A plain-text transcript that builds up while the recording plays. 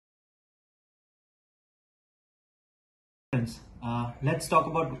Friends, let's talk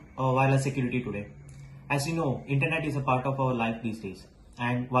about wireless security today. As you know, internet is a part of our life these days,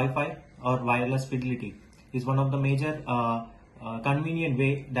 and Wi-Fi or wireless fidelity is one of the major convenient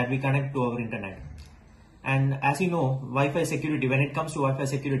way that we connect to our internet. And as you know, Wi-Fi security, when it comes to Wi-Fi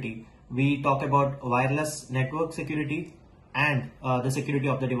security, we talk about wireless network security and the security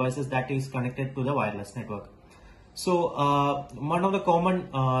of the devices that is connected to the wireless network. So one of the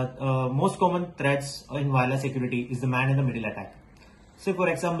most common threats in wireless security is the man-in-the-middle attack. So for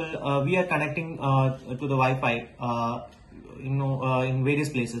example, we are connecting to the Wi-Fi, in various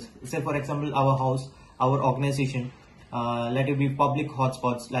places. Say for example, our house, our organization, let it be public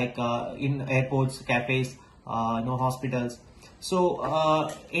hotspots like in airports, cafes, hospitals.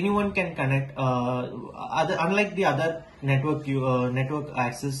 So anyone can connect. Unlike the other network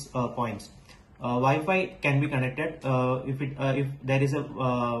access points. Wi-Fi can be connected if there is a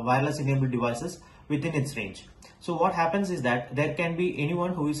wireless enabled devices within its range. So what happens is that there can be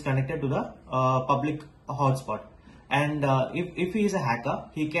anyone who is connected to the public hotspot, and if he is a hacker,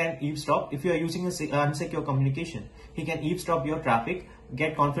 he can eavesdrop. If you are using a unsecure communication, he can eavesdrop your traffic,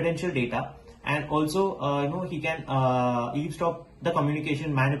 get confidential data, and also he can eavesdrop the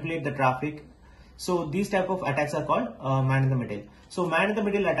communication, manipulate the traffic. So these type of attacks are called man in the middle. So man in the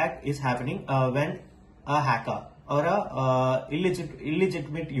middle attack is happening when a hacker or a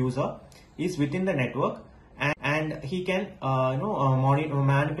illegitimate user is within the network, and he can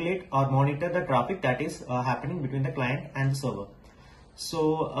manipulate or monitor the traffic that is happening between the client and the server.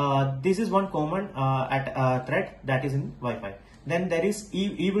 So this is one common threat that is in Wi-Fi. Then there is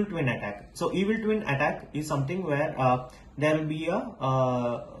evil twin attack. So evil twin attack is something where there will be a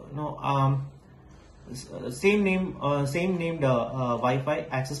same named Wi-Fi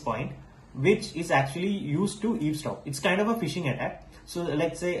access point, which is actually used to eavesdrop. It's kind of a phishing attack. So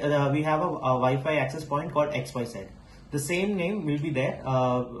let's say we have a Wi-Fi access point called XYZ. The same name will be there,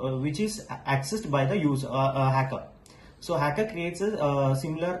 which is accessed by the user hacker. So hacker creates a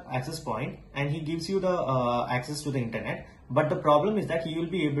similar access point, and he gives you the access to the internet. But the problem is that he will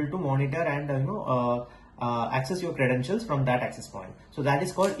be able to monitor and access your credentials from that access point. So that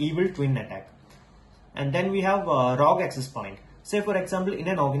is called evil twin attack. And then we have rogue access point. Say for example, in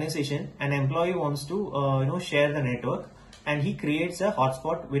an organization, an employee wants to share the network, and he creates a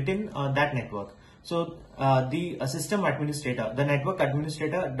hotspot within that network. So the system administrator, the network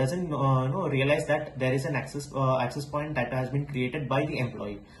administrator, doesn't realize that there is an access point that has been created by the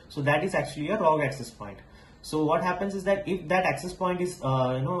employee. So that is actually a rogue access point. So what happens is that if that access point is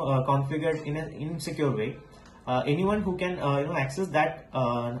configured in an insecure way, anyone who can access that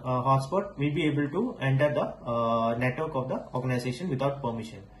hotspot will be able to enter the network of the organization without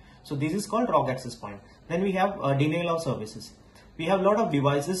permission. So this is called rogue access point. Then we have denial of services. We have a lot of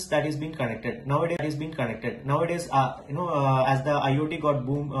devices that is being connected nowadays. As the IoT got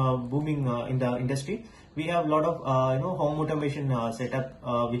booming in the industry, we have a lot of home automation setup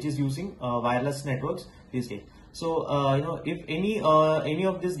which is using wireless networks these days. So if any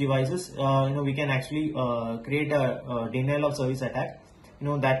of these devices, we can actually create a denial of service attack.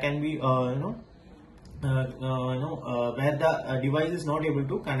 That can be where the device is not able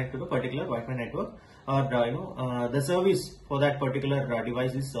to connect to the particular Wi-Fi network, or the service for that particular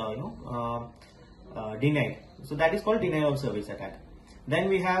device is denied. So that is called denial of service attack. Then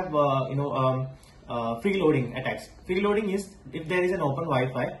we have freeloading attacks. Freeloading is if there is an open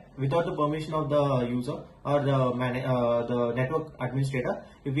Wi-Fi without the permission of the user or the network administrator.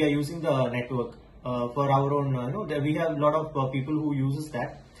 If we are using the network for our own, we have a lot of people who uses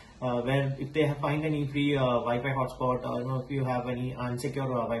that. Where if they find any free Wi-Fi hotspot, or if you have any unsecure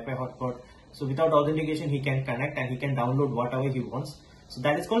Wi-Fi hotspot, so without authentication he can connect and he can download whatever he wants. So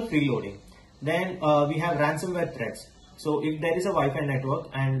that is called freeloading. Then we have ransomware threats. So if there is a Wi-Fi network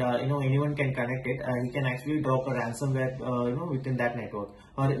and anyone can connect it, he can actually drop a ransomware within that network.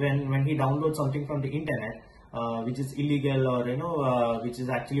 Or when he downloads something from the internet which is illegal or which is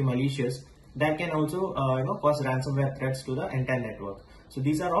actually malicious, that can also cause ransomware threats to the entire network. So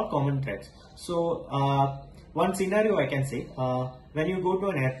these are all common threats. So one scenario I can say, when you go to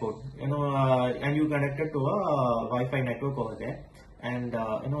an airport, and you connected to a Wi-Fi network over there, and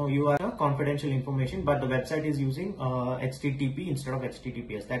you are confidential information, but the website is using HTTP instead of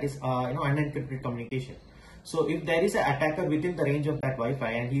HTTPS. That is unencrypted communication. So if there is an attacker within the range of that Wi-Fi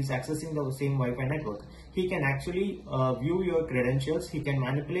and he is accessing the same Wi-Fi network, he can actually view your credentials. He can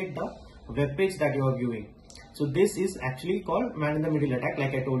manipulate the web page that you are viewing. So this is actually called man in the middle attack,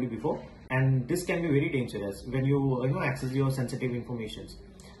 like I told you before, and this can be very dangerous when you access your sensitive information.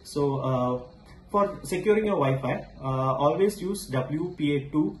 So for securing your Wi-Fi, always use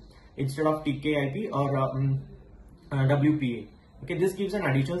WPA2 instead of TKIP or WPA. Okay, this gives an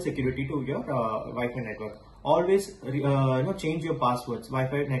additional security to your Wi-Fi network. Always change your passwords,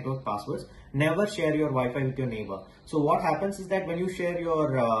 Wi-Fi network passwords. Never share your Wi-Fi with your neighbor. So what happens is that when you share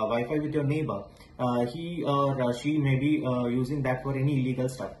your Wi-Fi with your neighbor, he or she may be using that for any illegal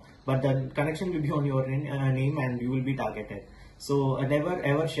stuff. But the connection will be on your name and you will be targeted. So never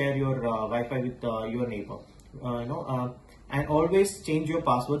ever share your Wi-Fi with your neighbor. And always change your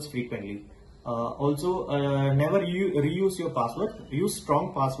passwords frequently. Also, never reuse your password. Use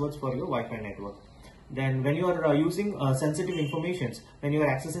strong passwords for your Wi-Fi network. Then when you are using sensitive informations, when you are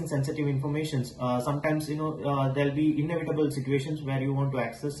accessing sensitive informations, sometimes there'll be inevitable situations where you want to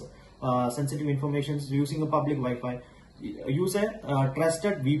access sensitive informations using a public Wi-Fi. Use a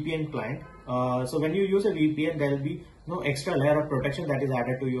trusted VPN client. So when you use a VPN, there will be no extra layer of protection that is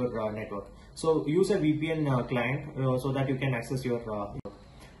added to your network. So use a VPN client so that you can access your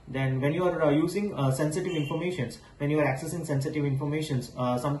then when you are using sensitive informations, when you are accessing sensitive informations,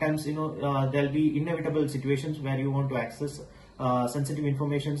 sometimes there'll be inevitable situations where you want to access sensitive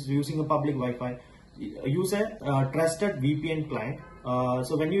informations using a public Wi-Fi. Use a trusted VPN client.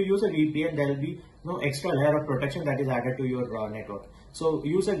 So when you use a VPN, there will be no extra layer of protection that is added to your network. So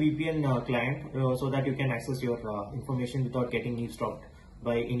use a VPN client so that you can access your information without getting eavesdropped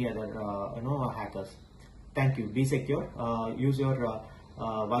by any other hackers. Thank you. Be secure. Use your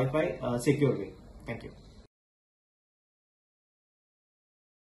Wi-Fi secure way. Thank you.